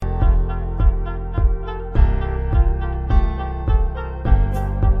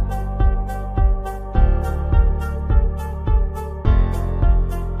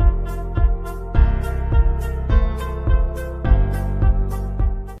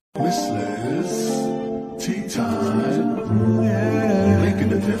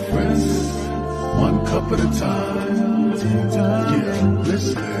cup at a time. Yeah, this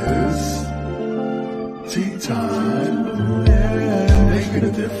is tea time. Yeah, making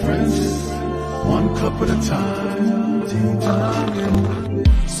a difference. One cup at a time. Tea time.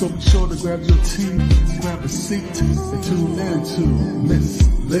 So be sure to grab your tea, grab a seat, and tune in to Miss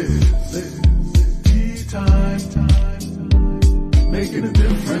Liz. Tea time. Making a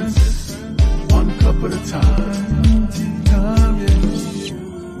difference. One cup at a time. Tea time. Yeah.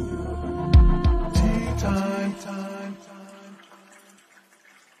 Tea time.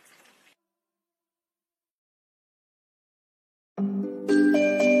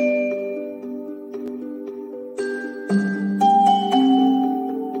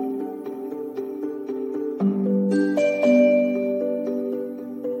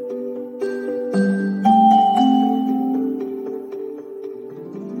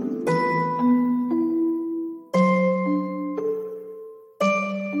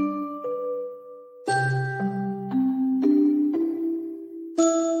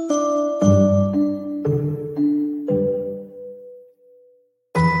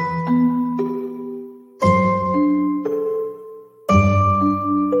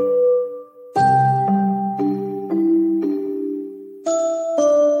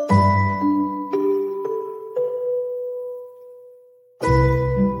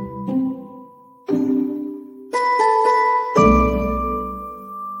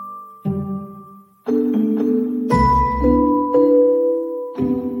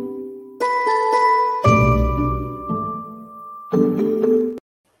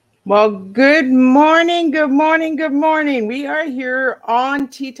 Well, good morning, good morning, good morning. We are here on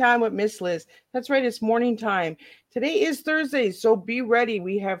Tea Time with Miss Liz. That's right, it's morning time. Today is Thursday, so be ready.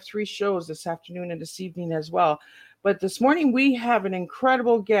 We have 3 shows this afternoon and this evening as well. But this morning we have an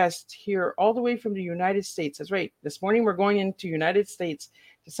incredible guest here all the way from the United States. That's right. This morning we're going into United States.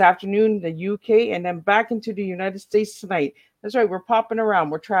 This afternoon, the UK, and then back into the United States tonight. That's right, we're popping around,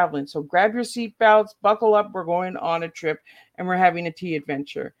 we're traveling. So grab your seatbelts, buckle up, we're going on a trip, and we're having a tea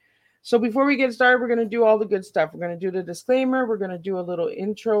adventure. So before we get started, we're going to do all the good stuff. We're going to do the disclaimer. We're going to do a little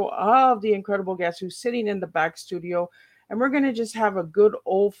intro of the incredible guest who's sitting in the back studio. And we're going to just have a good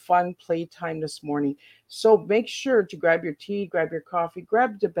old fun playtime this morning. So make sure to grab your tea, grab your coffee,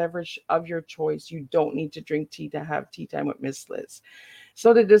 grab the beverage of your choice. You don't need to drink tea to have tea time with Miss Liz.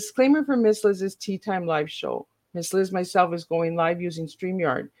 So the disclaimer for Miss Liz's Tea Time live show. Miss Liz myself is going live using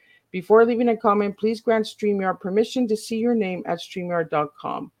StreamYard. Before leaving a comment, please grant StreamYard permission to see your name at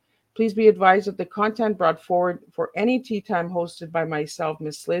StreamYard.com. Please be advised that the content brought forward for any tea time hosted by myself,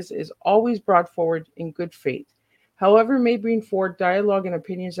 Miss Liz, is always brought forward in good faith. However, may bring forward dialogue and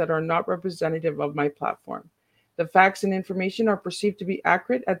opinions that are not representative of my platform. The facts and information are perceived to be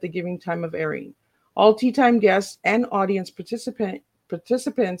accurate at the giving time of airing. All tea time guests and audience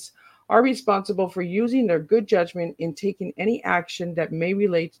participants are responsible for using their good judgment in taking any action that may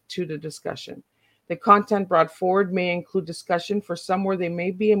relate to the discussion. The content brought forward may include discussion for some where they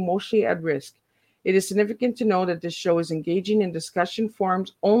may be emotionally at risk. It is significant to know that this show is engaging in discussion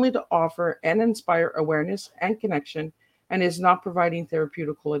forums only to offer and inspire awareness and connection and is not providing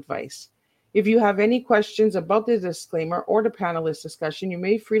therapeutical advice. If you have any questions about the disclaimer or the panelist discussion, you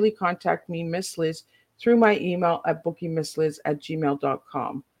may freely contact me, Miss Liz, through my email at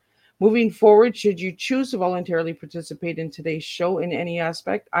bookingmissliz@gmail.com. Moving forward, should you choose to voluntarily participate in today's show in any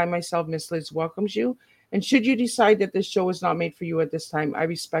aspect, I myself, Miss Liz, welcomes you. And should you decide that this show is not made for you at this time, I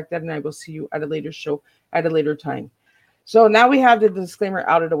respect that and I will see you at a later show at a later time. So now we have the disclaimer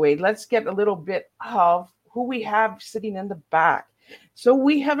out of the way. Let's get a little bit of who we have sitting in the back. So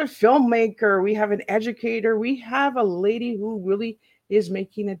we have a filmmaker, we have an educator, we have a lady who really is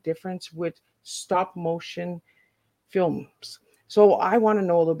making a difference with stop motion films. So I want to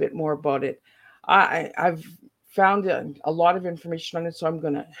know a little bit more about it. I've found a lot of information on it, so I'm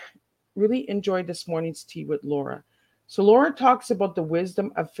going to really enjoy this morning's tea with Laura. So Laura talks about the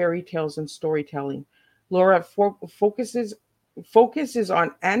wisdom of fairy tales and storytelling. Laura focuses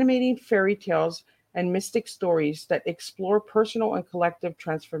on animating fairy tales and mystic stories that explore personal and collective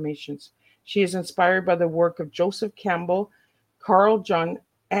transformations. She is inspired by the work of Joseph Campbell, Carl Jung,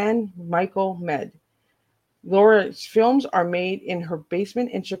 and Michael Med. Laura's films are made in her basement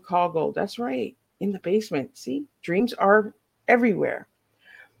in Chicago. That's right, in the basement. See, dreams are everywhere.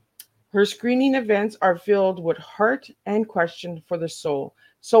 Her screening events are filled with heart and question for the soul.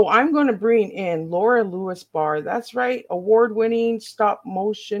 So I'm going to bring in Laura Lewis Barr. That's right, award-winning stop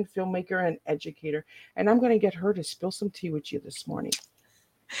motion filmmaker and educator. And I'm going to get her to spill some tea with you this morning.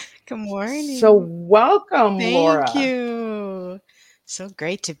 Good morning. So welcome, Laura. Thank you. So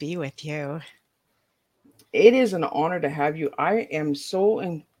great to be with you. It is an honor to have you. I am so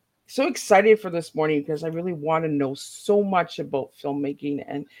so excited for this morning because I really want to know so much about filmmaking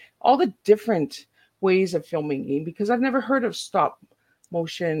and all the different ways of filmmaking because I've never heard of stop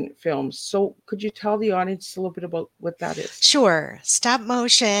motion films. So could you tell the audience a little bit about what that is? Sure. Stop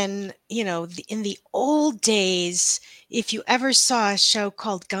motion, in the old days, if you ever saw a show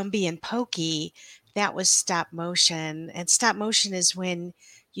called Gumby and Pokey, that was stop motion. And stop motion is when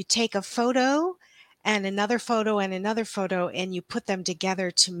you take a photo and another photo, and you put them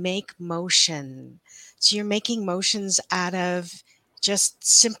together to make motion. So you're making motions out of just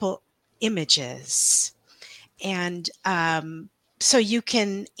simple images. And so you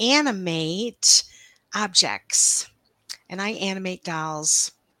can animate objects, and I animate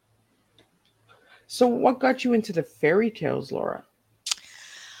dolls. So what got you into the fairy tales, Laura?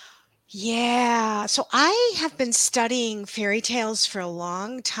 Yeah, so I have been studying fairy tales for a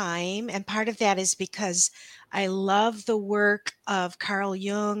long time, and part of that is because I love the work of Carl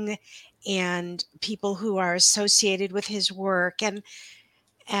Jung and people who are associated with his work. And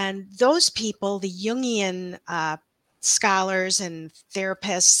those people, the Jungian scholars and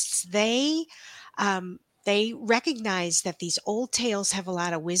therapists, they recognize that these old tales have a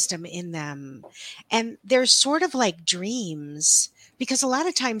lot of wisdom in them, and they're sort of like dreams because a lot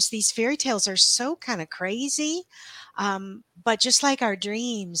of times these fairy tales are so kind of crazy. But just like our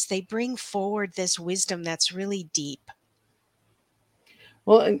dreams, they bring forward this wisdom that's really deep.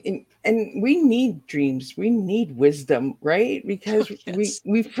 Well, and we need dreams. We need wisdom, right? Oh, Because yes.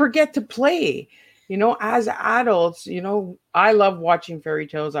 we forget to play. You know, as adults, you know, I love watching fairy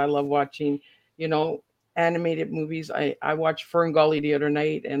tales. I love watching, you know, animated movies. I watched Fern Gully the other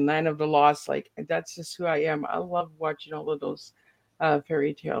night and Land of the Lost. Like that's just who I am. I love watching all of those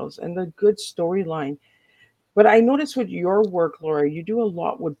fairy tales and the good storyline. But I noticed with your work, Laura, you do a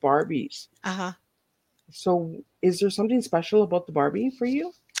lot with Barbies. Uh-huh. So is there something special about the Barbie for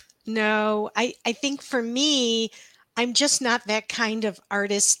you? No, I think for me, I'm just not that kind of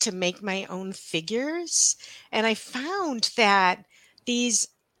artist to make my own figures. And I found that these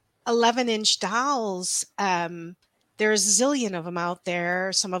 11-inch dolls, there's a zillion of them out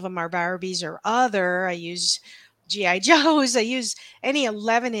there. Some of them are Barbies or other. I use GI Joes. I use any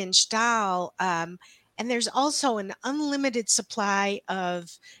 11-inch doll. And there's also an unlimited supply of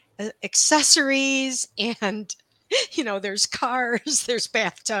accessories and there's cars, there's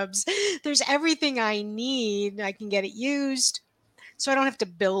bathtubs, there's everything I need. I can get it used. So I don't have to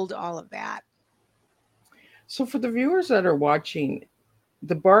build all of that. So for the viewers that are watching,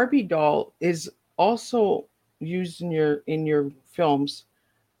 the Barbie doll is also used in your films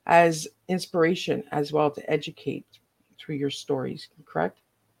as inspiration as well to educate through your stories, correct?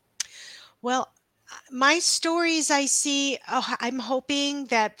 Well, my stories I see, I'm hoping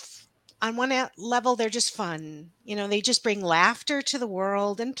that on one level, they're just fun. They just bring laughter to the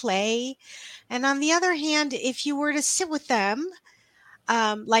world and play. And on the other hand, if you were to sit with them,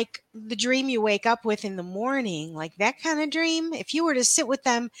 like the dream you wake up with in the morning, like that kind of dream, if you were to sit with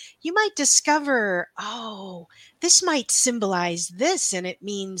them, you might discover, oh, this might symbolize this, and it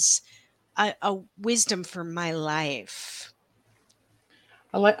means a wisdom for my life.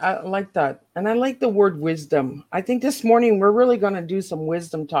 I like that. And I like the word wisdom. I think this morning we're really going to do some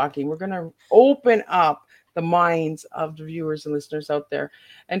wisdom talking. We're going to open up the minds of the viewers and listeners out there.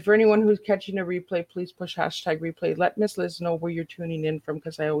 And for anyone who's catching a replay, please push hashtag replay. Let Miss Liz know where you're tuning in from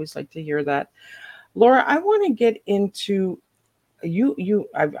because I always like to hear that. Laura, I want to get into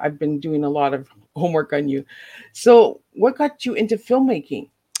I've been doing a lot of homework on you. So, what got you into filmmaking?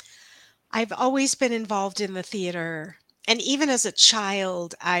 I've always been involved in the theater. And even as a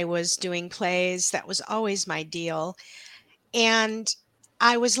child, I was doing plays. That was always my deal. And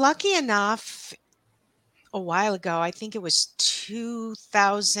I was lucky enough a while ago, I think it was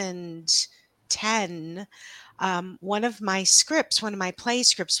 2010, one of my play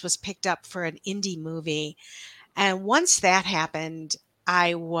scripts was picked up for an indie movie. And once that happened,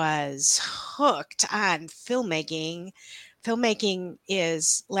 I was hooked on filmmaking. Filmmaking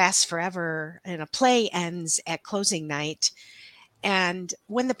is lasts forever, and a play ends at closing night. And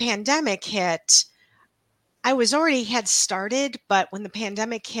when the pandemic hit, I was already had started, but when the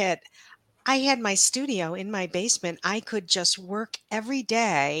pandemic hit, I had my studio in my basement. I could just work every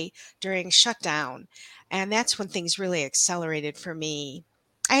day during shutdown. And that's when things really accelerated for me.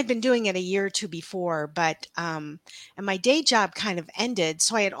 I had been doing it a year or two before, but and my day job kind of ended,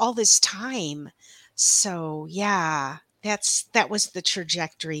 so I had all this time. So yeah, that was the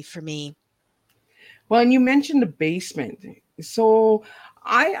trajectory for me. Well, and you mentioned the basement. So,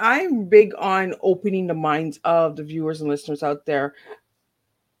 I'm big on opening the minds of the viewers and listeners out there.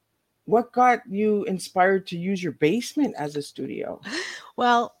 What got you inspired to use your basement as a studio?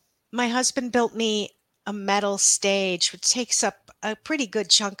 Well, my husband built me a metal stage, which takes up a pretty good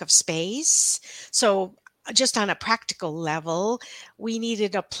chunk of space. So, just on a practical level, we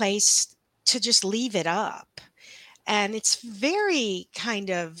needed a place to just leave it up. And it's very kind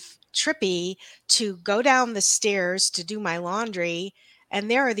of trippy to go down the stairs to do my laundry. And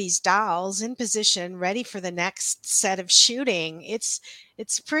there are these dolls in position, ready for the next set of shooting. It's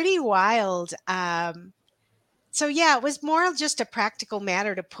pretty wild. So yeah, it was more of just a practical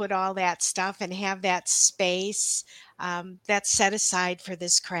matter to put all that stuff and have that space that's set aside for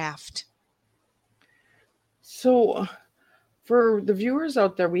this craft. So, for the viewers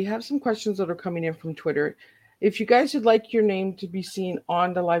out there, we have some questions that are coming in from Twitter. If you guys would like your name to be seen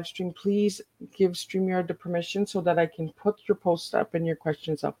on the live stream, please give StreamYard the permission so that I can put your posts up and your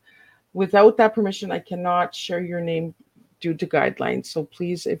questions up. Without that permission, I cannot share your name due to guidelines. So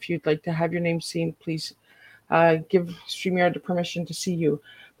please, if you'd like to have your name seen, please give StreamYard the permission to see you.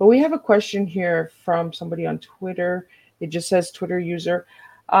 But we have a question here from somebody on Twitter. It just says Twitter user.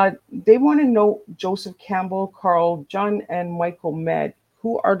 They want to know Joseph Campbell, Carl Jun, and Michael Med.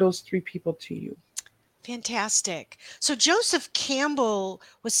 Who are those three people to you? Fantastic. So Joseph Campbell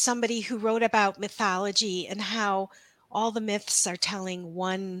was somebody who wrote about mythology and how all the myths are telling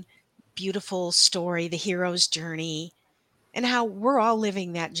one beautiful story, the hero's journey, and how we're all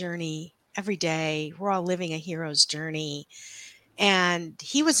living that journey every day. We're all living a hero's journey. And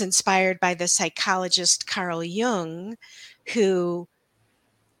he was inspired by the psychologist Carl Jung, who,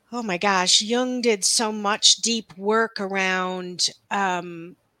 oh my gosh, Jung did so much deep work around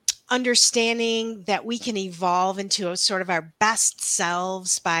understanding that we can evolve into a sort of our best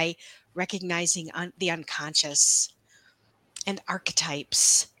selves by recognizing the unconscious and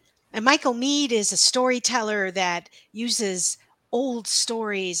archetypes. And Michael Meade is a storyteller that uses old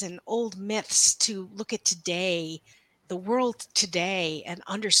stories and old myths to look at today, the world today, and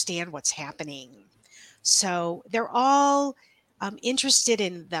understand what's happening. So they're all interested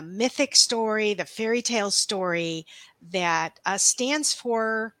in the mythic story, the fairy tale story that stands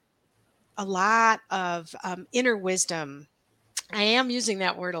for a lot of inner wisdom. I am using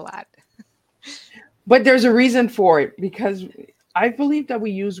that word a lot. But there's a reason for it, because I believe that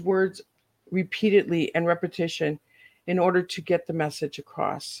we use words repeatedly and repetition in order to get the message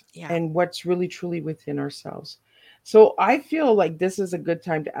across Yeah. and what's really truly within ourselves. So I feel like this is a good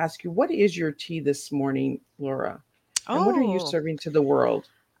time to ask you, what is your tea this morning, Laura? And what are you Oh, serving to the world?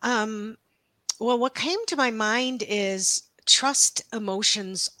 um, well, what came to my mind is trust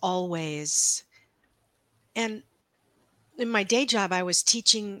emotions always. And in my day job, I was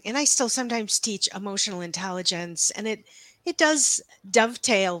teaching, and I still sometimes teach emotional intelligence, and it does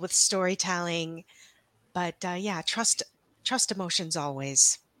dovetail with storytelling. But yeah, trust emotions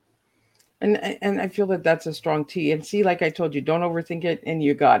always. And I feel that that's a strong tea. And see, like I told you, don't overthink it, and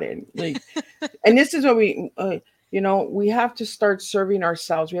you got it. Like, and this is what we have to start serving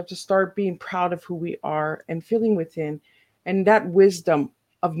ourselves. We have to start being proud of who we are and feeling within, and that wisdom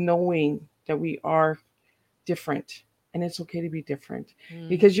of knowing that we are different, and it's okay to be different, Mm.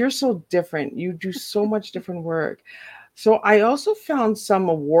 because you're so different. You do so much different work. So I also found some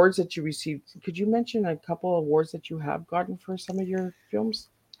awards that you received. Could you mention a couple of awards that you have gotten for some of your films?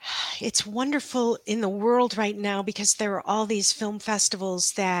 It's wonderful in the world right now because there are all these film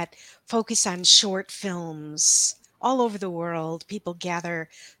festivals that focus on short films. All over the world, people gather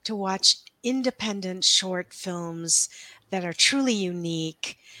to watch independent short films that are truly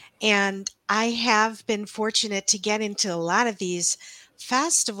unique. And I have been fortunate to get into a lot of these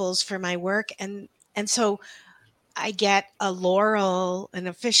festivals for my work. And so I get a laurel, an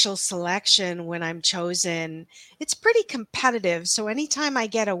official selection when I'm chosen. It's pretty competitive. So anytime I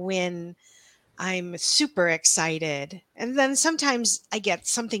get a win, I'm super excited. And then sometimes I get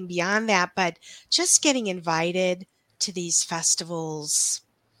something beyond that, but just getting invited to these festivals.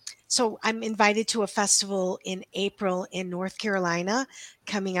 So I'm invited to a festival in April in North Carolina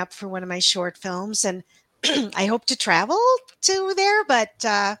coming up for one of my short films. And I hope to travel to there, but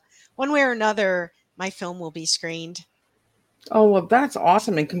one way or another, my film will be screened. Oh, well, that's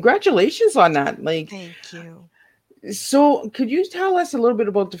awesome. And congratulations on that. Like, Thank you. so could you tell us a little bit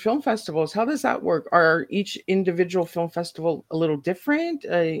about the film festivals? How does that work? Are each individual film festival a little different?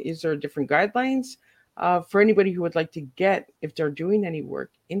 Is there different guidelines? For anybody who would like to get, if they're doing any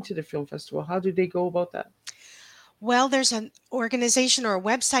work into the film festival, how do they go about that? Well, there's an organization or a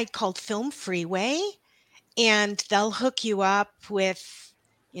website called Film Freeway, and they'll hook you up with,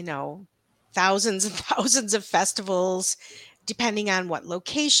 you know, thousands and thousands of festivals, depending on what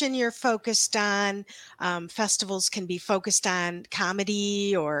location you're focused on. Festivals can be focused on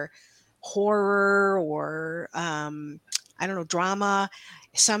comedy or horror or I don't know, drama.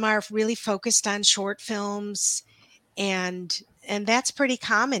 Some are really focused on short films, and that's pretty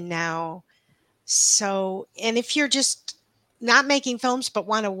common now. So, and if you're just not making films but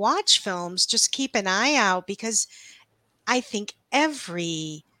want to watch films, just keep an eye out, because I think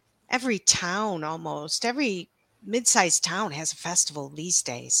every town, almost every mid-sized town, has a festival these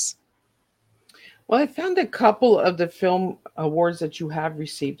days. Well, I found a couple of the film awards that you have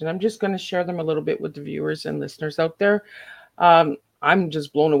received, and I'm just going to share them a little bit with the viewers and listeners out there. I'm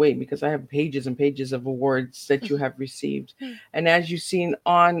just blown away because I have pages and pages of awards that you have received. And as you've seen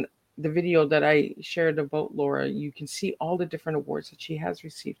on the video that I shared about Laura, you can see all the different awards that she has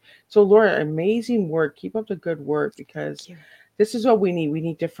received. So, Laura, amazing work. Keep up the good work, because this is what we need. We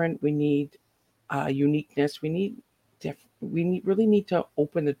need different. We need uniqueness. We need really need to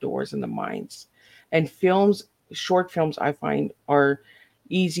open the doors and the minds. And films, short films, I find are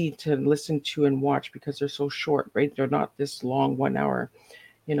easy to listen to and watch because they're so short, right? They're not this long, 1 hour.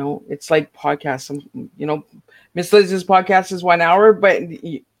 It's like podcasts. Miss Liz's podcast is 1 hour, but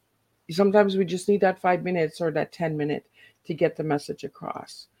sometimes we just need that 5 minutes or that 10 minute to get the message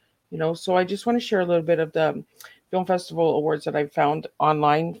across. So I just want to share a little bit of the film festival awards that I found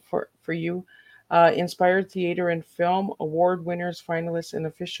online for you. Inspired Theater and Film Award winners, finalists, and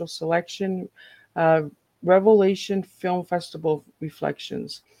official selection. Revelation Film Festival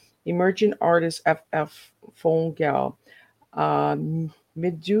Reflections. Emerging Artist FF Fongal.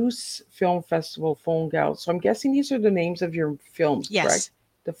 Meduse Film Festival Fongal. So I'm guessing these are the names of your films, Yes. Correct?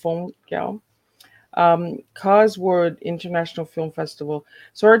 The Fongal. Cosworth International Film Festival.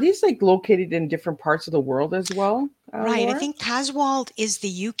 So are these like located in different parts of the world as well? Right. Laura? I think Coswald is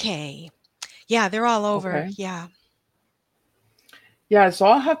the UK. Yeah, they're all over. Okay. Yeah. Yeah, so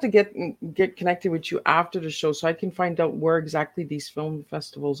I'll have to get connected with you after the show so I can find out where exactly these film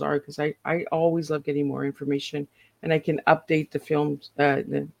festivals are, because I always love getting more information, and I can update the films,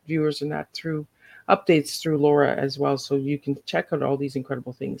 the viewers and that through updates through Laura as well, so you can check out all these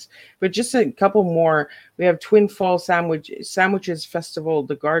incredible things. But just a couple more. We have Twin Falls Sandwiches Festival,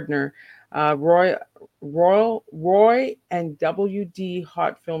 The Gardener, Roy and WD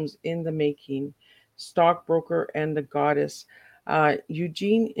Hot Films in the Making, Stockbroker and the Goddess.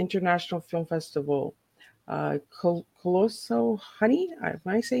 Eugene International Film Festival, Colosso Honey. Am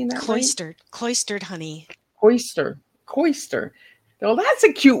I saying that right? Cloistered honey. Coister. Well, that's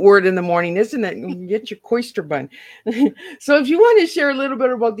a cute word in the morning, isn't it? You get your coister bun. So, if you want to share a little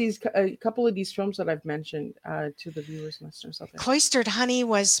bit about these, a couple of these films that I've mentioned to the viewers and listeners out there. Cloistered Honey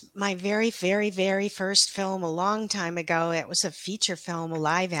was my very, very, very first film a long time ago. It was a feature film, a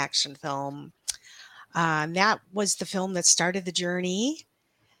live action film. That was the film that started the journey.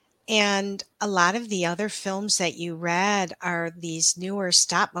 And a lot of the other films that you read are these newer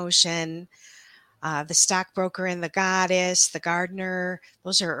stop motion, The Stockbroker and the Goddess, The Gardener.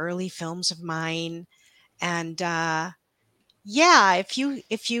 Those are early films of mine. And yeah, if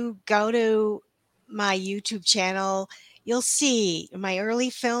you go to my YouTube channel, you'll see my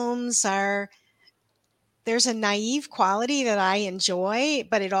early films there's a naive quality that I enjoy,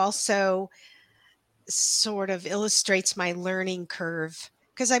 but it also sort of illustrates my learning curve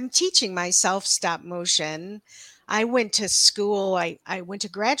because I'm teaching myself stop motion. I went to school. I went to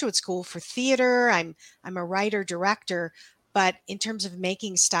graduate school for theater. I'm a writer director, but in terms of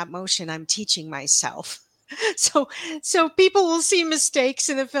making stop motion, I'm teaching myself. So people will see mistakes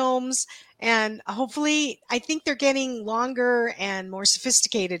in the films, and hopefully, I think they're getting longer and more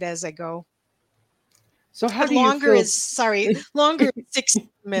sophisticated as I go. So how do you feel? Longer is 6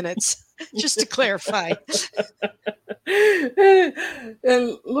 minutes, just to clarify.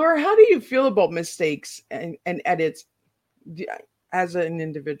 And Laura, how do you feel about mistakes and edits as an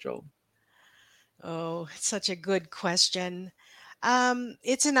individual? Oh, it's such a good question.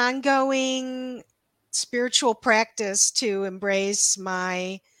 It's an ongoing spiritual practice to embrace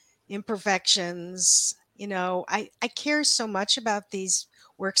my imperfections. I care so much about these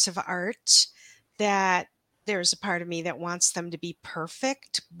works of art that there's a part of me that wants them to be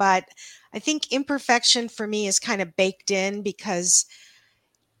perfect. But I think imperfection for me is kind of baked in because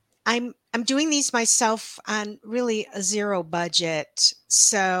I'm doing these myself on really a zero budget.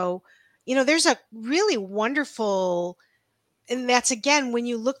 So, there's a really wonderful, and that's again, when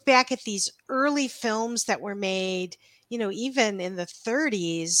you look back at these early films that were made, even in the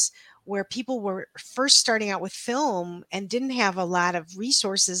 30s, where people were first starting out with film and didn't have a lot of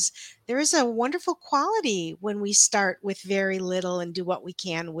resources, there is a wonderful quality when we start with very little and do what we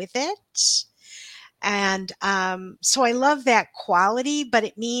can with it. And so I love that quality, but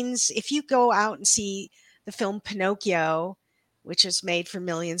it means if you go out and see the film Pinocchio, which is made for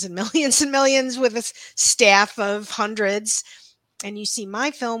millions and millions and millions with a staff of hundreds. And you see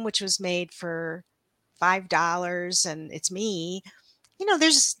my film, which was made for $5 and it's me.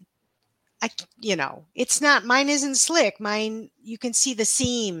 There's I, it's not, mine isn't slick. Mine, you can see the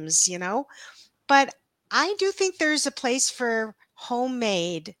seams. But I do think there's a place for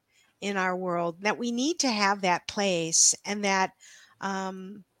homemade in our world, that we need to have that place, and that,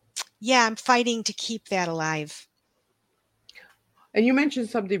 yeah, I'm fighting to keep that alive. And you mentioned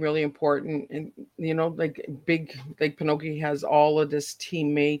something really important, and like big, like Pinocchio has all of this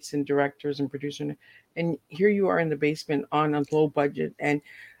teammates and directors and producers, and here you are in the basement on a low budget. And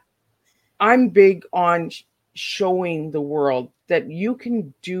I'm big on showing the world that you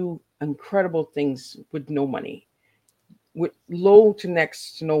can do incredible things with no money, with low to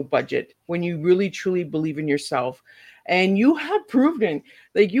next to no budget, when you really truly believe in yourself. And you have proven,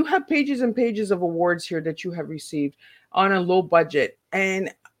 like, you have pages and pages of awards here that you have received on a low budget.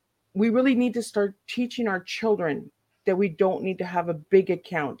 And we really need to start teaching our children that we don't need to have a big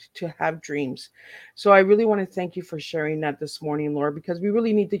account to have dreams. So I really want to thank you for sharing that this morning, Laura, because we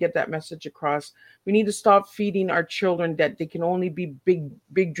really need to get that message across. We need to stop feeding our children that they can only be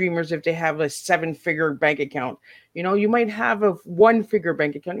big dreamers if they have a seven-figure bank account. You might have a one-figure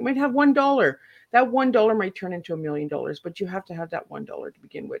bank account. You might have $1. That $1 might turn into $1 million, but you have to have that $1 to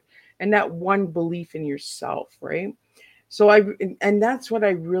begin with, and that one belief in yourself, right? So and that's what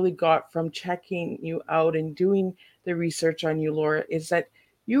I really got from checking you out and doing the research on you, Laura, is that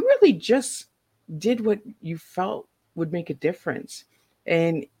you really just did what you felt would make a difference.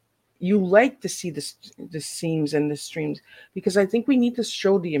 And you like to see the seams and the streams, because I think we need to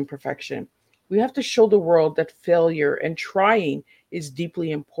show the imperfection. We have to show the world that failure and trying is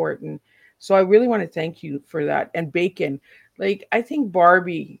deeply important. So I really want to thank you for that. And bacon, like, I think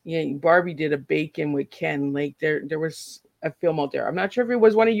Barbie did a bacon with Ken. Like, there was a film out there. I'm not sure if it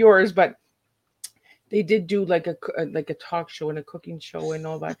was one of yours, but they did do like a talk show and a cooking show and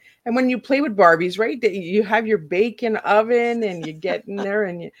all that. And when you play with Barbies, right, you have your bacon oven and you get in there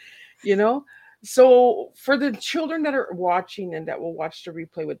and you know. So for the children that are watching and that will watch the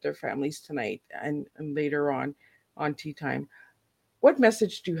replay with their families tonight and later on tea time, what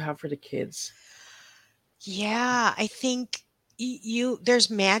message do you have for the kids? Yeah, I think there's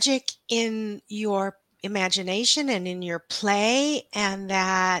magic in your imagination and in your play, and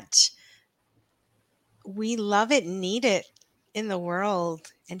that we love it and need it in the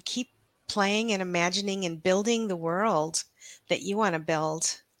world, and keep playing and imagining and building the world that you want to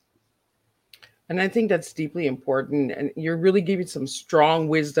build. And I think that's deeply important. And you're really giving some strong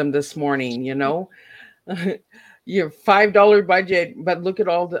wisdom this morning. Your $5 budget, but look at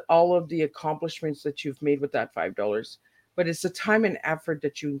all of the accomplishments that you've made with that $5. But it's the time and effort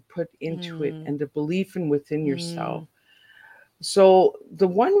that you put into it, Mm, and the belief in within yourself. mm. So the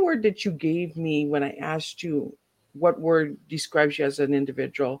one word that you gave me when I asked you what word describes you as an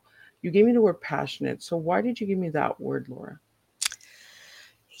individual, you gave me the word passionate. So why did you give me that word, Laura?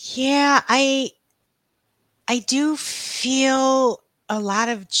 Yeah, I do feel a lot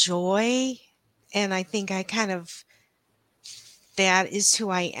of joy, and I think I kind of, that is who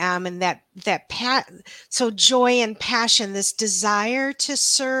I am, and so joy and passion, this desire to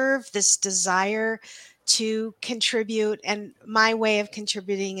serve, this desire to contribute, and my way of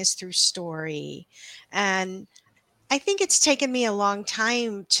contributing is through story. And I think it's taken me a long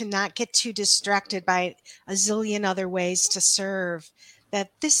time to not get too distracted by a zillion other ways to serve,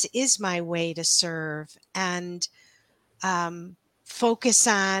 that this is my way to serve, and focus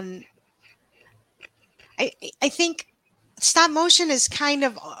on, I think stop motion is kind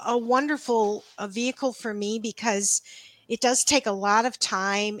of a wonderful vehicle for me, because it does take a lot of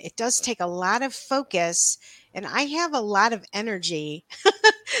time. It does take a lot of focus. And I have a lot of energy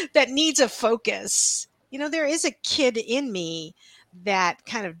that needs a focus. There is a kid in me that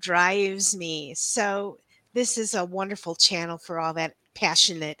kind of drives me. So this is a wonderful channel for all that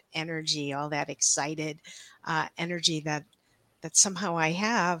passionate energy, all that excited energy that somehow I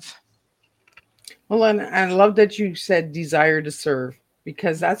have. Well, and I love that you said desire to serve,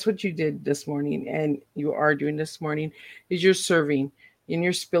 because that's what you did this morning, and you are doing this morning, is you're serving, and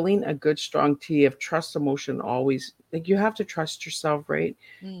you're spilling a good strong tea of trust emotion always. Like, you have to trust yourself, right?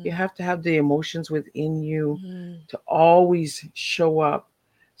 You Mm, have to have the emotions within you mm. to always show up.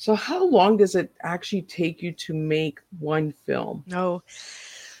 So how long does it actually take you to make one film? No.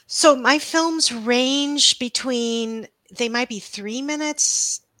 So my films range between, they might be 3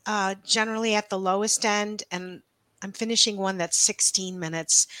 minutes, generally at the lowest end, and I'm finishing one that's 16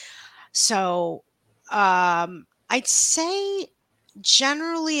 minutes. So I'd say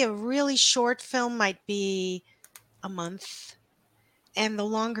generally a really short film might be a month. and the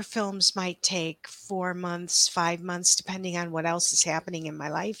longer films might take 4 months, 5 months, depending on what else is happening in my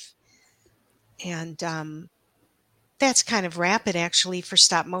life. And that's kind of rapid actually for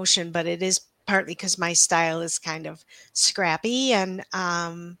stop motion, but it is partly because my style is kind of scrappy and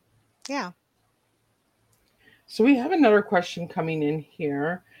yeah. So we have another question coming in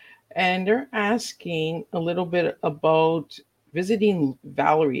here, and they're asking a little bit about visiting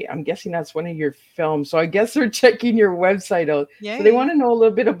Valerie. I'm guessing that's one of your films. So I guess they're checking your website out. So they want Yay. to know a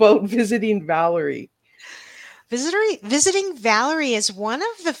little bit about visiting Valerie. Visiting Valerie is one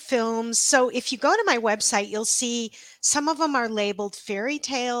of the films. So if you go to my website, you'll see some of them are labeled fairy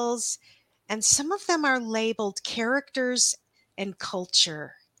tales and some of them are labeled characters and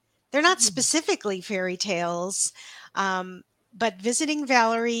culture. They're not specifically fairy tales, but Visiting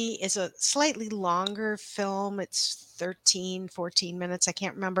Valerie is a slightly longer film. It's 13, 14 minutes. I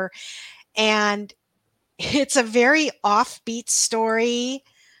can't remember. And it's a very offbeat story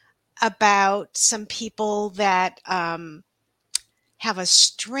about some people that have a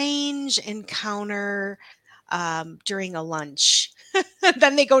strange encounter during a lunch.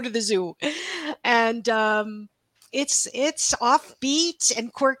 Then they go to the zoo, and it's offbeat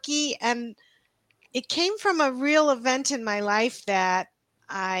and quirky, and it came from a real event in my life that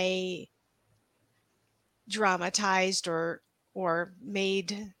I dramatized or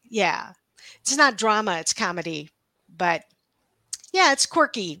made. Yeah, it's not drama; it's comedy, but yeah, it's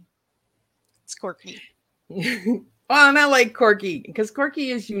quirky. It's quirky. Well, and I like Corky because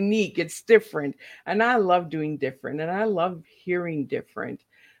Corky is unique. It's different. And I love doing different. And I love hearing different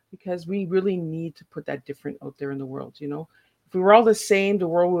because we really need to put that different out there in the world. You know, if we were all the same, the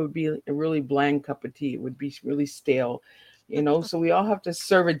world would be a really bland cup of tea. It would be really stale, you know. So we all have to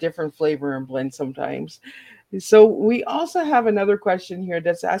serve a different flavor and blend sometimes. So we also have another question here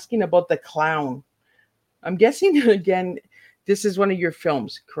that's asking about the clown. I'm guessing, again, this is one of your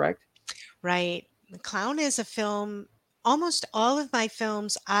films, correct? Right. The Clown is a film. Almost all of my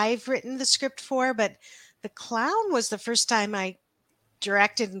films I've written the script for, but The Clown was the first time I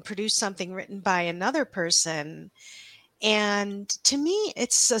directed and produced something written by another person. And to me,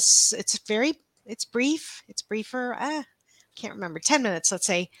 it's very it's brief. It's briefer. Can't remember 10 minutes, let's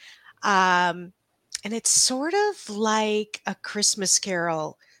say. Um, and it's sort of like a Christmas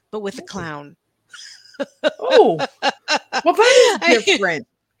Carol, but with a clown. Oh, well, that is I- different.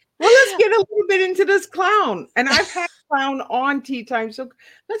 Well, let's get a little bit into this clown. And I've had clown on tea time. So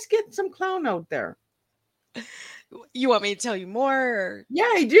let's get some clown out there. you want me to tell you more?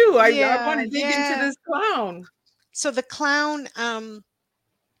 Yeah, I do. I want Yeah, to dig into yeah. this clown. So the clown,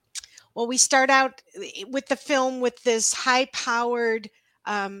 well, we start out with the film with this high-powered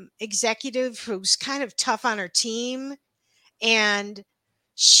executive who's kind of tough on her team, and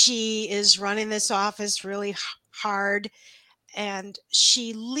she is running this office really hard, and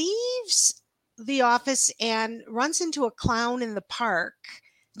she leaves the office and runs into a clown in the park.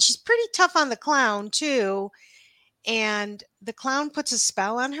 And she's pretty tough on the clown too, and the clown puts a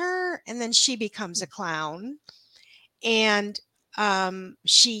spell on her, and then she becomes a clown and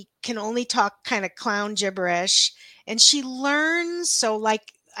she can only talk kind of clown gibberish and she learns so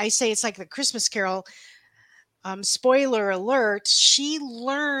like I say it's like the Christmas Carol, spoiler alert, she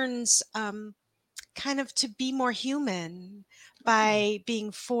learns kind of to be more human by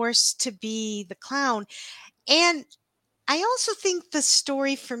being forced to be the clown. And I also think the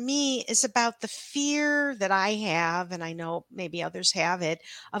story for me is about the fear that I have, and I know maybe others have it,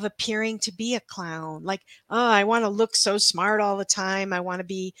 of appearing to be a clown. Like, oh, I want to look so smart all the time. I want to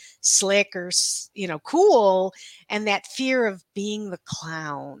be slick or, cool. And that fear of being the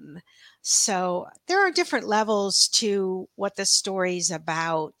clown. So there are different levels to what the story's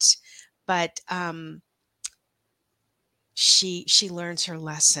about, but she learns her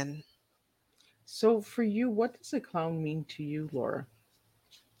lesson. So for you, what does a clown mean to you, Laura?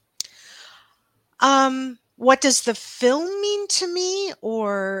 What does the film mean to me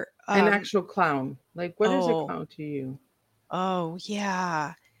or An actual clown. Like, what is a oh, clown to you? oh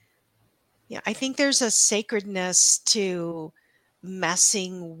yeah. Yeah, I think there's a sacredness to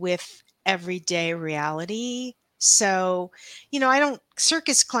messing with everyday reality. So, I don't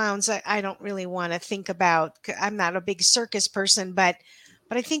circus clowns, I don't really want to think about. I'm not a big circus person, but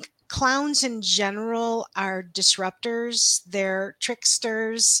I think clowns in general are disruptors, they're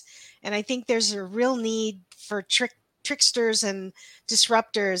tricksters, and I think there's a real need for tricksters and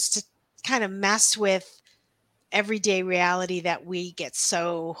disruptors to kind of mess with everyday reality that we get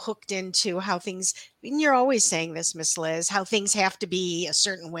so hooked into how things, and you're always saying this, Miss Liz, how things have to be a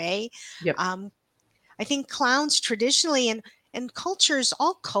certain way. Yep. um, I think clowns traditionally, and And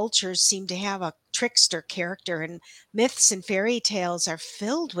all cultures seem to have a trickster character, and myths and fairy tales are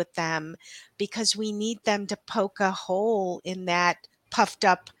filled with them because we need them to poke a hole in that puffed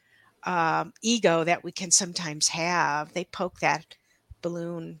up ego that we can sometimes have. They poke that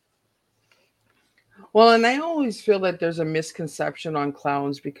balloon. Well, and I always feel that there's a misconception on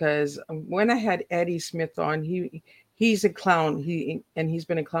clowns because when I had Eddie Smith on, he's a clown. He's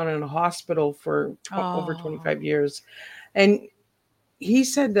been a clown in a hospital for over Oh, 25 years. And he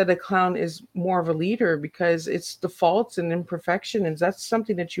said that a clown is more of a leader because it's the faults and imperfections. That's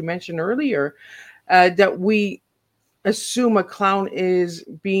something that you mentioned earlier, that we assume a clown is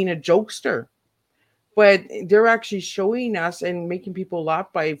being a jokester, but they're actually showing us and making people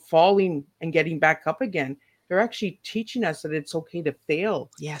laugh by falling and getting back up again. They're actually teaching us that it's okay to fail.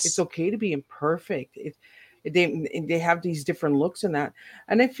 It's yes. okay to be imperfect. They have these different looks in that,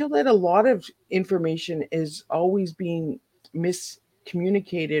 and I feel that a lot of information is always being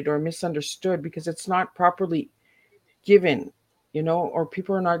miscommunicated or misunderstood because it's not properly given, or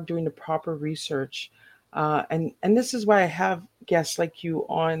people are not doing the proper research. And this is why I have guests like you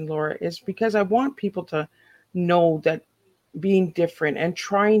on, Laura, is because I want people to know that being different and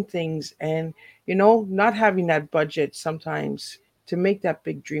trying things and, not having that budget sometimes to make that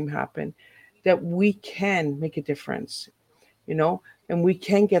big dream happen, that we can make a difference, you know, and we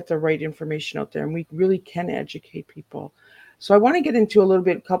can get the right information out there and we really can educate people. So I want to get into a little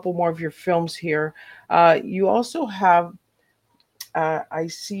bit, a couple more of your films here. You also have, I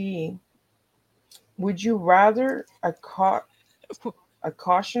see, would you rather a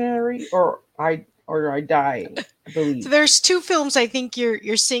cautionary or I die? I So believe. there's two films I think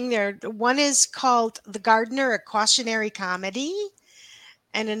you're seeing there. One is called The Gardener, a cautionary comedy,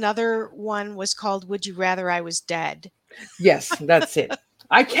 and another one was called Would You Rather I Was Dead? Yes, that's it.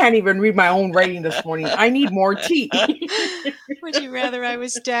 I can't even read my own writing this morning. I need more tea. Would you rather I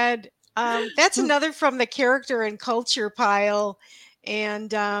was dead? That's another from the character and culture pile.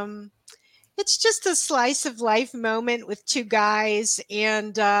 And it's just a slice of life moment with two guys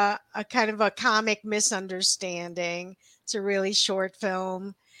and a kind of a comic misunderstanding. It's a really short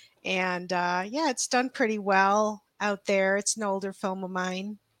film. And yeah, it's done pretty well out there. It's an older film of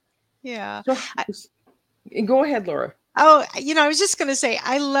mine. Yeah. So go ahead, Laura. Oh, I was just going to say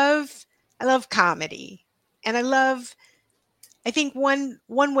I love comedy. And I think one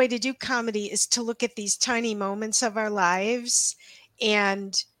way to do comedy is to look at these tiny moments of our lives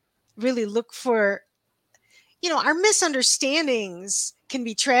and really look for, our misunderstandings can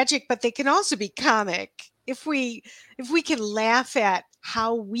be tragic, but they can also be comic. If we can laugh at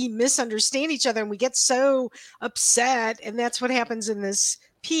how we misunderstand each other and we get so upset, and that's what happens in this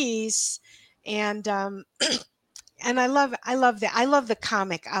piece. And and I love that. I love the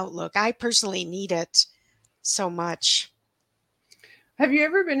comic outlook. I personally need it so much. Have you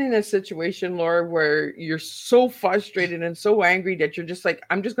ever been in a situation, Laura, where you're so frustrated and so angry that you're just like,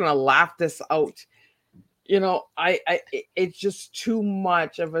 I'm just gonna laugh this out? It's just too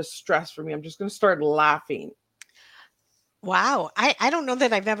much of a stress for me. I'm just gonna start laughing. Wow. I don't know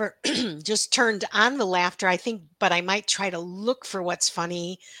that I've ever just turned on the laughter. I think, but I might try to look for what's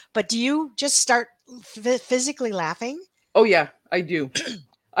funny. But do you just start physically laughing? Oh yeah, I do.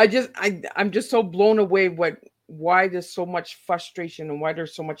 I'm just so blown away why there's so much frustration and why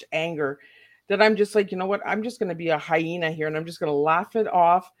there's so much anger that I'm just like, you know what? I'm just going to be a hyena here and I'm just going to laugh it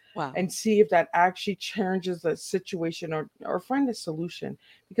off Wow. and see if that actually changes the situation or find a solution.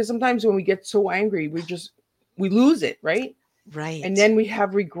 Because sometimes when we get so angry, we lose it, right? And Right. then we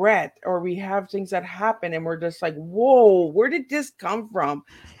have regret or we have things that happen and we're just like, whoa, where did this come from?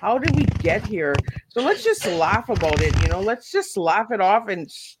 How did we get here? So let's just laugh about it, let's just laugh it off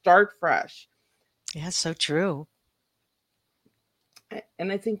and start fresh. Yeah, so true.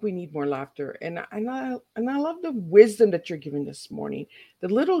 And I think we need more laughter. And I love the wisdom that you're giving this morning. The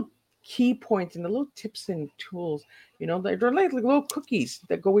little key points and the little tips and tools. They're like little cookies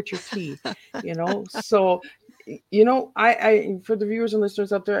that go with your tea. So I for the viewers and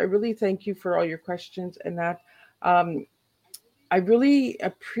listeners out there, I really thank you for all your questions and that. Um, I really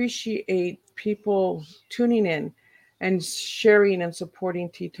appreciate people tuning in and sharing and supporting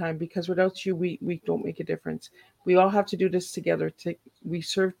Tea Time because without you, we don't make a difference. We all have to do this together. We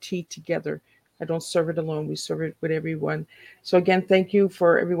serve tea together. I don't serve it alone. We serve it with everyone. So again, thank you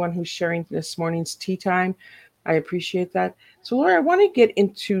for everyone who's sharing this morning's Tea Time. I appreciate that. So Laura, I want to get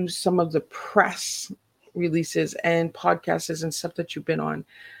into some of the press releases and podcasts and stuff that you've been on.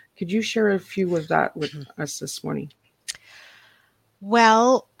 Could you share a few of that with us this morning?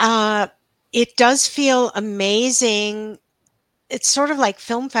 Well, it does feel amazing. It's sort of like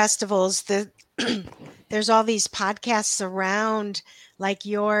film festivals. there's all these podcasts around like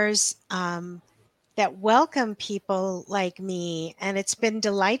yours that welcome people like me. And it's been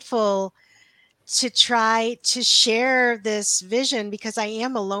delightful to try to share this vision because I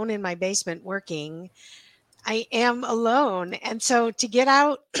am alone in my basement working. I am alone. And so to get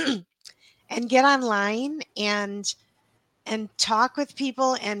out and get online and talk with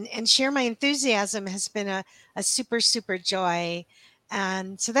people and share my enthusiasm has been a super, super joy.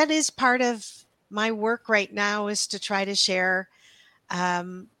 And so that is part of my work right now, is to try to share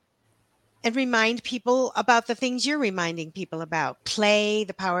and remind people about the things you're reminding people about. Play,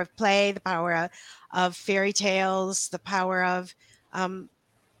 the power of play, the power of fairy tales, the power of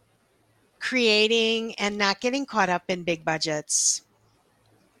creating and not getting caught up in big budgets.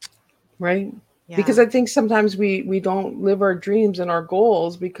 Right. Yeah. Because I think sometimes we don't live our dreams and our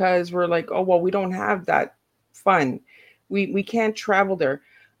goals because we're like, oh, well, we don't have that fun. We can't travel there.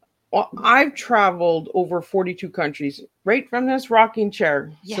 Well, I've traveled over 42 countries right from this rocking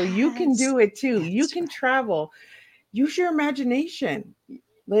chair. So you can Yes, do it too. You that's can right. travel. Use your imagination.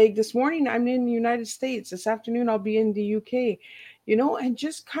 Like this morning, I'm in the United States. This afternoon, I'll be in the UK, and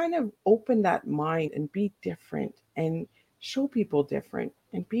just kind of open that mind and be different and show people different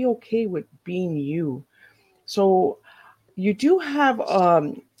and be okay with being you. So you do have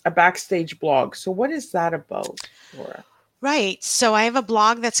a backstage blog. So what is that about, Laura? Right. So I have a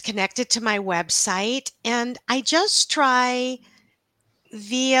blog that's connected to my website, and I just try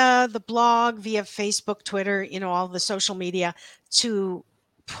via the blog, via Facebook, Twitter, all the social media, to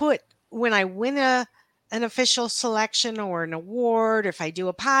put when I win an official selection or an award, if I do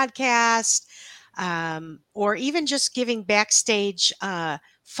a podcast, or even just giving backstage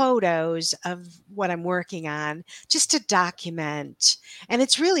photos of what I'm working on, just to document. And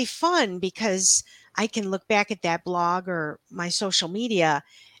it's really fun because I can look back at that blog or my social media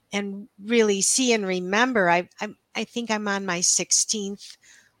and really see and remember. I think I'm on my 16th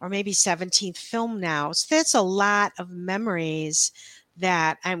or maybe 17th film now. So that's a lot of memories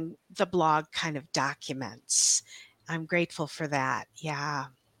that the blog kind of documents. I'm grateful for that. Yeah.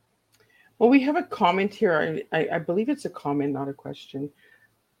 Well, we have a comment here. I believe it's a comment, not a question.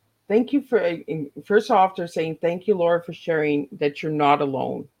 Thank you for, first off, they're saying, thank you, Laura, for sharing that you're not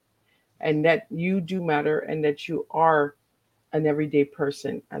alone and that you do matter and that you are an everyday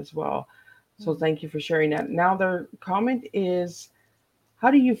person as well. So thank you for sharing that. Now, their comment is,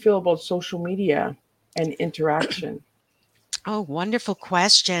 how do you feel about social media and interaction? Oh, wonderful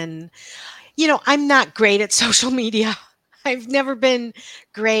question. I'm not great at social media. I've never been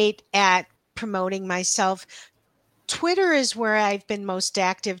great at promoting myself. Twitter is where I've been most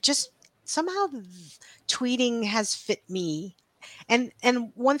active. Just somehow tweeting has fit me. And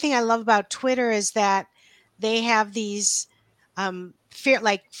one thing I love about Twitter is that they have these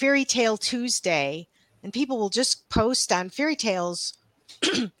like Fairy Tale Tuesday, and people will just post on fairy tales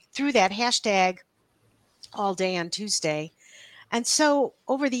through that hashtag all day on Tuesday. And so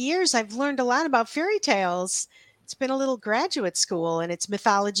over the years, I've learned a lot about fairy tales. It's been a little graduate school, and it's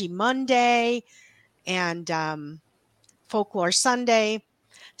Mythology Monday and Folklore Sunday.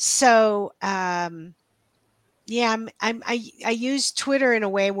 So yeah, I use Twitter in a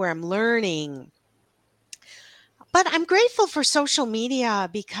way where I'm learning, but I'm grateful for social media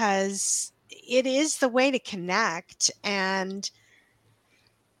because it is the way to connect. And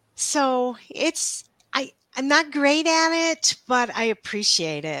so I'm not great at it, but I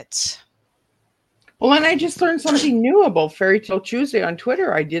appreciate it. Well, and I just learned something new about Fairy Tale Tuesday on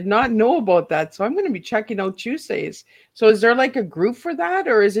Twitter. I did not know about that, so I'm going to be checking out Tuesdays. So, is there like a group for that,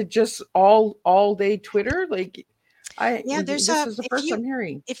 or is it just all day Twitter? Like, Yeah, this is the first I'm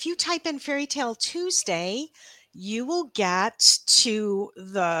hearing. if you type in Fairy Tale Tuesday, you will get to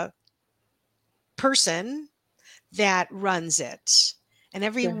the person that runs it. And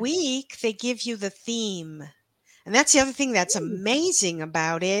every Yeah. week they give you the theme. And that's the other thing that's amazing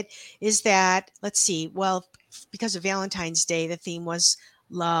about it is that, let's see, well, because of Valentine's Day, the theme was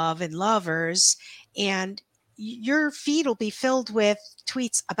love and lovers. And your feed will be filled with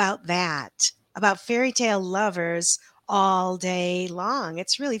tweets about that, about fairy tale lovers all day long.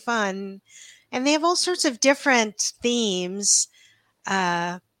 It's really fun. And they have all sorts of different themes.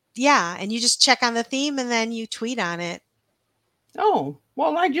 Yeah. And you just check on the theme and then you tweet on it. Oh,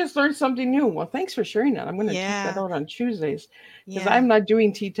 well, I just learned something new. Well, thanks for sharing that. I'm going to check that Yeah. out on Tuesdays because Yeah. I'm not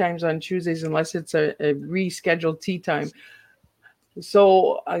doing tea times on Tuesdays unless it's a rescheduled tea time.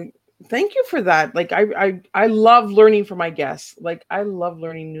 So, thank you for that. Like, I love learning from my guests. Like, I love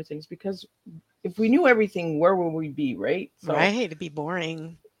learning new things because if we knew everything, where would we be, right? So, Right. It'd be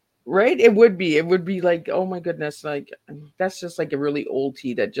boring. Right? It would be like, oh my goodness, like that's just like a really old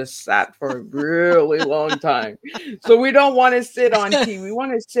tea that just sat for a really long time. So we don't want to sit on tea. We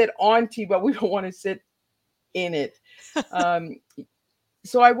want to sit on tea, but we don't want to sit in it. Um,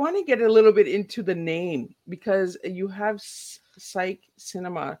 so I want to get a little bit into the name because you have Psych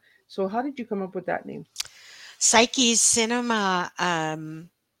Cinema. So how did you come up with that name? Psyche's Cinema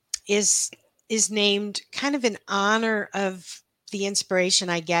is named kind of in honor of the inspiration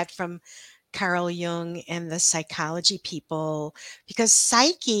I get from Carl Jung and the psychology people, because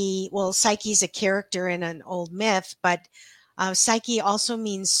Psyche's a character in an old myth, but Psyche also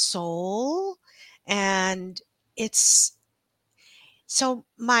means soul, and it's so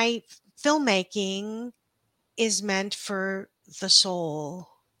my filmmaking is meant for the soul,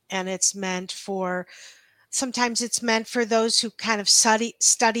 and it's meant for sometimes it's meant for those who kind of study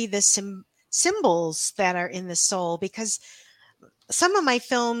the symbols that are in the soul, because some of my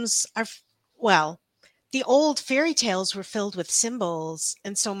films are well, the old fairy tales were filled with symbols,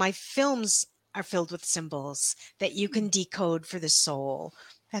 and so my films are filled with symbols that you can decode for the soul.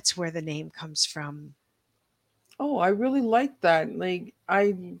 That's where the name comes from. Oh, I really like that. Like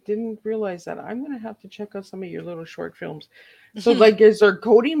I didn't realize that. I'm gonna have to check out some of your little short films. So like is there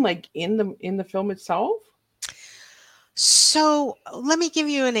coding like in the film itself? So let me give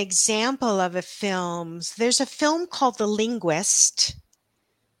you an example of a film. There's a film called The Linguist,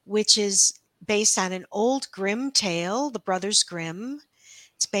 which is based on an old Grimm tale, the Brothers Grimm.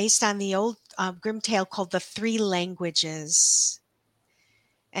 It's based on the old Grimm tale called The Three Languages.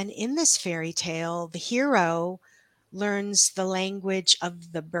 And in this fairy tale, the hero learns the language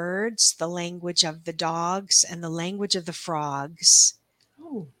of the birds, the language of the dogs, and the language of the frogs.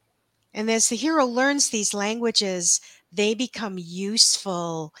 Oh, And as the hero learns these languages, they become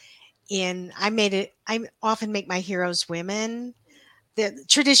useful in I often make my heroes women.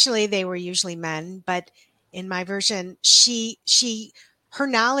 Traditionally they were usually men, but in my version, she her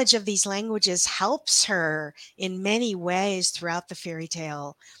knowledge of these languages helps her in many ways throughout the fairy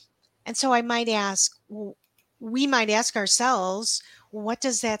tale. And so we might ask ourselves, what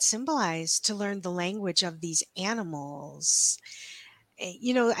does that symbolize to learn the language of these animals?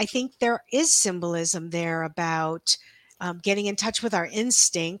 I think there is symbolism there about getting in touch with our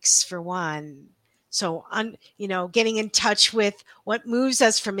instincts, for one. So, getting in touch with what moves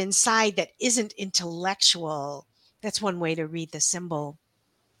us from inside that isn't intellectual. That's one way to read the symbol.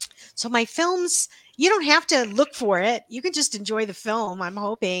 So my films, you don't have to look for it. You can just enjoy the film, I'm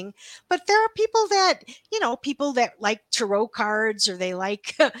hoping. But there are people that like tarot cards, or they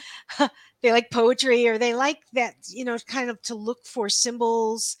like they like poetry, or they like that, kind of to look for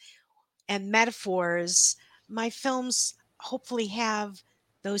symbols and metaphors. My films hopefully have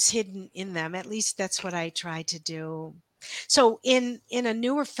those hidden in them. At least that's what I try to do. So in a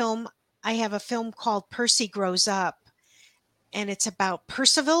newer film, I have a film called Percy Grows Up, and it's about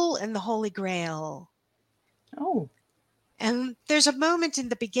Percival and the Holy Grail. oh, And there's a moment in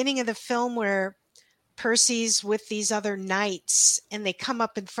the beginning of the film where Percy's with these other knights, and they come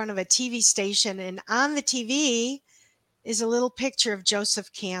up in front of a TV station, and on the TV is a little picture of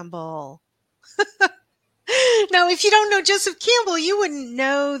Joseph Campbell. Now, if you don't know Joseph Campbell, you wouldn't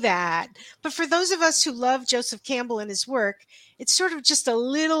know that. But for those of us who love Joseph Campbell and his work, it's sort of just a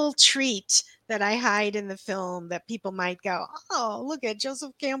little treat that I hide in the film that people might go, oh, look at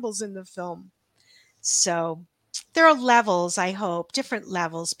Joseph Campbell's in the film. So there are levels, I hope, different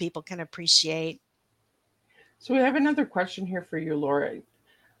levels people can appreciate. so we have another question here for you, Laura.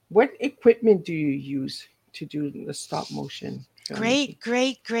 What equipment do you use to do the stop motion filmmaking?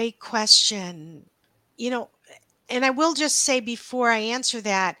 Great question. You know, and I will just say before I answer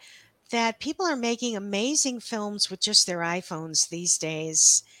that people are making amazing films with just their iPhones these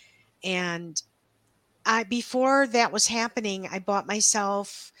days. And before that was happening, I bought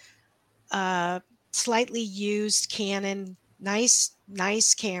myself a slightly used Canon, nice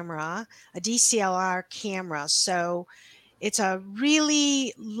camera, a DCLR camera. So it's a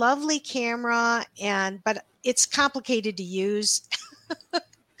really lovely camera, but it's complicated to use.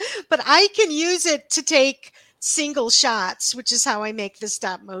 But I can use it to take single shots, which is how I make the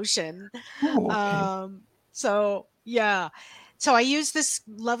stop motion. Oh, okay. So yeah. So I use this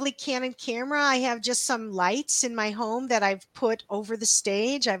lovely Canon camera. I have just some lights in my home that I've put over the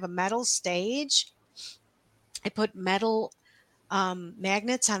stage. I have a metal stage. I put metal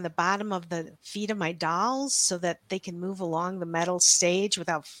magnets on the bottom of the feet of my dolls so that they can move along the metal stage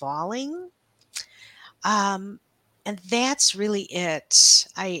without falling. Um, and that's really it.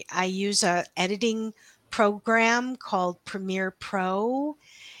 I use a editing program called Premiere Pro,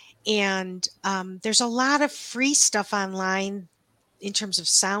 and there's a lot of free stuff online in terms of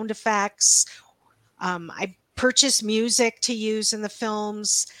sound effects. I purchase music to use in the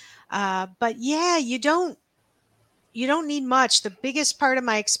films. But yeah, you don't need much. The biggest part of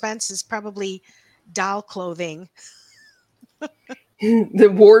my expense is probably doll clothing.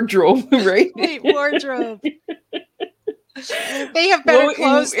 The wardrobe, right? Right, wardrobe. They have better Well,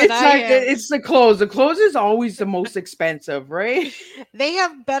 clothes than it's I not. have. It's the clothes. The clothes is always the most expensive, right? They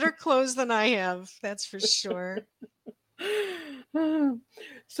have better clothes than I have. That's for sure.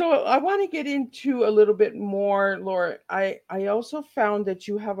 So I want to get into a little bit more, Laura. I also found that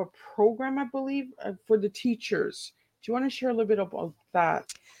you have a program, I believe, for the teachers. Do you want to share a little bit about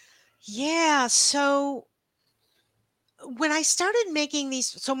that? Yeah. So when I started making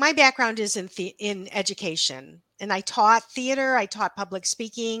these, so my background is in education, and I taught theater. I taught public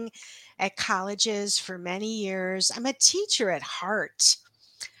speaking at colleges for many years. I'm a teacher at heart.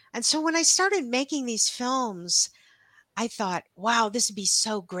 And so when I started making these films, I thought, wow, this would be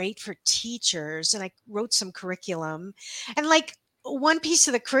so great for teachers. And I wrote some curriculum. And like one piece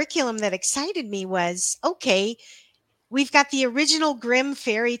of the curriculum that excited me was, okay, we've got the original Grimm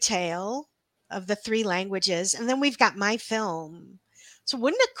fairy tale of the three languages, and then we've got my film. So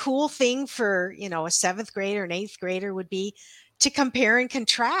wouldn't a cool thing for, a seventh grader, an eighth grader would be to compare and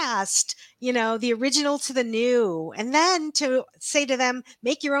contrast, the original to the new, and then to say to them,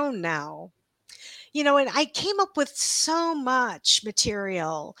 make your own now. And I came up with so much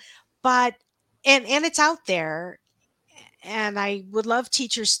material, but and it's out there, and I would love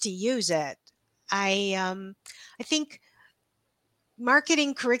teachers to use it. I think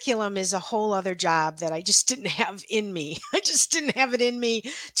marketing curriculum is a whole other job that I just didn't have in me. I just didn't have it in me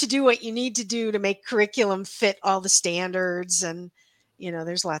to do what you need to do to make curriculum fit all the standards. And,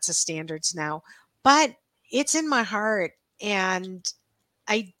 there's lots of standards now, but it's in my heart. And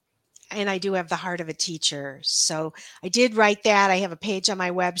I I do have the heart of a teacher. So I did write that. I have a page on my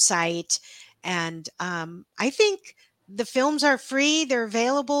website, and I think the films are free. They're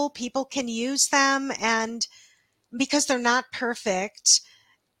available. People can use them, and because they're not perfect,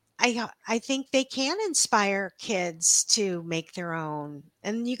 I think they can inspire kids to make their own,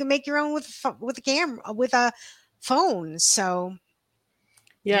 and you can make your own with a camera, with a phone. So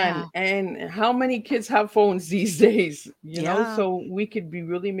Yeah, yeah, and how many kids have phones these days? yeah, So we could be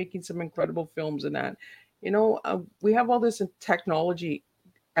really making some incredible films in that. We have all this technology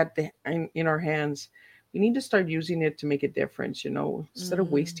in our hands. We need to start using it to make a difference. Instead of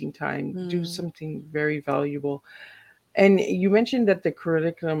mm, wasting time, do mm, something very valuable. And you mentioned that the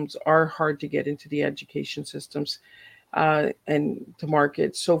curriculums are hard to get into the education systems and to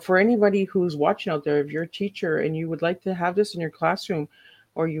market. So, for anybody who's watching out there, if you're a teacher and you would like to have this in your classroom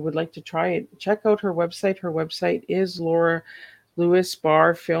or you would like to try it, check out her website. Her website is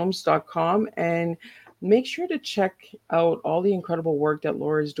lauralouisbarrfilms.com. And make sure to check out all the incredible work that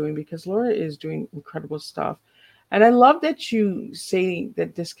Laura is doing, because Laura is doing incredible stuff. And I love that you say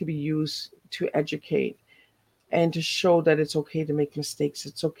that this could be used to educate and to show that it's okay to make mistakes.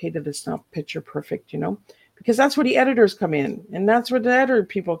 It's okay that it's not picture perfect, because that's where the editors come in, and that's where the editor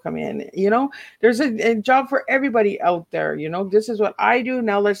people come in. There's a job for everybody out there. This is what I do.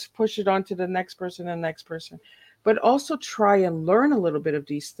 Now let's push it on to the next person and the next person. But also try and learn a little bit of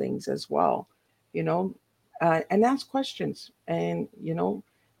these things as well, you know, and ask questions. And,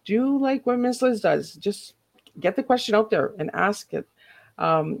 do like what Miss Liz does. Just get the question out there and ask it.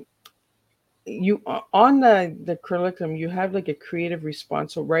 Um, you on the curriculum, you have like a creative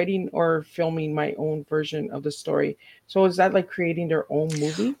response, so writing or filming my own version of the story. So is that like creating their own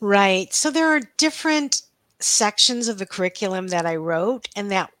movie? right. So there are different sections of the curriculum that I wrote, and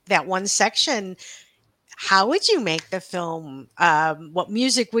that one section, how would you make the film? What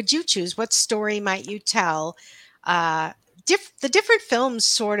music would you choose? What story might you tell? Uh, the different films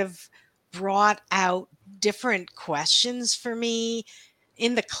sort of brought out different questions for me.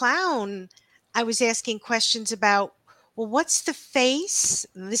 In The Clown, I was asking questions about, well, what's the face?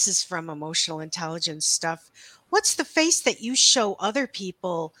 And this is from emotional intelligence stuff. What's the face that you show other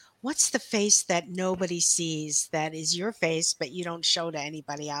people? What's the face that nobody sees, that is your face, but you don't show to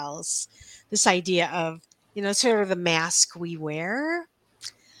anybody else? This idea of, sort of the mask we wear.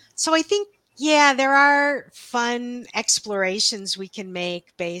 So I think, yeah, there are fun explorations we can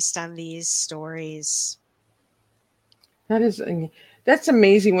make based on these stories. That is that's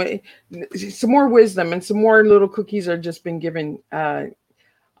amazing. Some more wisdom and some more little cookies are just been given.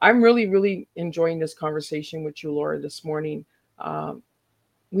 I'm really, really enjoying this conversation with you, Laura, this morning. Um,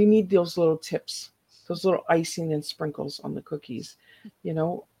 we need those little tips, those little icing and sprinkles on the cookies, you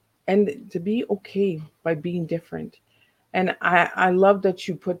know, and to be okay by being different. And I love that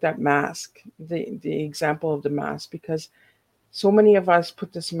you put that mask, the example of the mask, because So many of us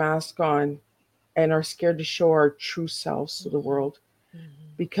put this mask on and are scared to show our true selves to the world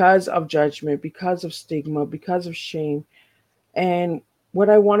Mhm. because of judgment, because of stigma, because of shame. And what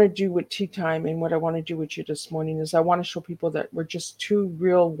I want to do with Tea Time and what I want to do with you this morning is I want to show people that we're just two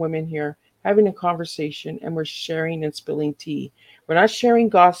real women here having a conversation and we're sharing and spilling tea. We're not sharing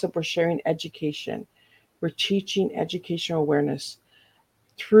gossip, we're sharing education. We're teaching educational awareness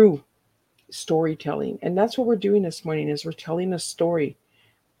through storytelling. And that's what we're doing this morning is we're telling a story.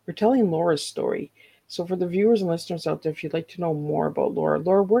 We're telling Laura's story. So for the viewers and listeners out there, if you'd like to know more about Laura,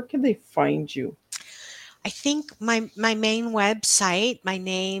 Laura, where can they find you? I think my main website, my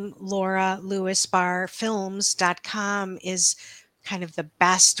name, lauraLewisbarfilms.com, is kind of the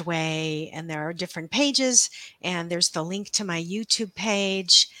best way. And there are different pages, and there's the link to my YouTube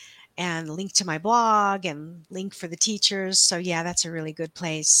page, and link to my blog, and link for the teachers. So yeah, that's a really good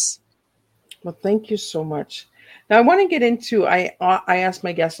place. Well, thank you so much. Now I want to get into I asked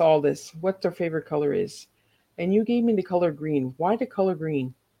my guests all this, what their favorite color is. And you gave me the color green. Why the color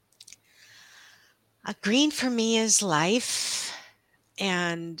green? Green for me is life.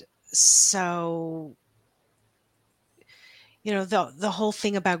 And so, the whole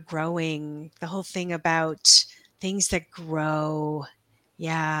thing about growing, the whole thing about things that grow.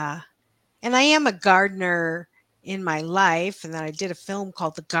 Yeah. And I am a gardener in my life, and then I did a film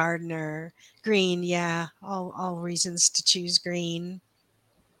called The Gardener. Green, yeah, all reasons to choose green.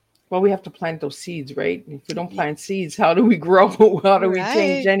 Well, we have to plant those seeds, right? If we don't Y- plant seeds, how do we grow? How do we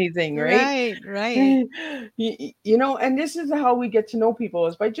change Right, anything, right? right. And this is how we get to know people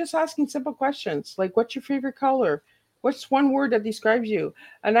is by just asking simple questions like, what's your favorite color? What's one word that describes you?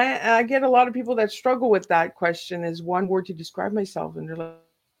 And I get a lot of people that struggle with that question is one word to describe myself. And they're like,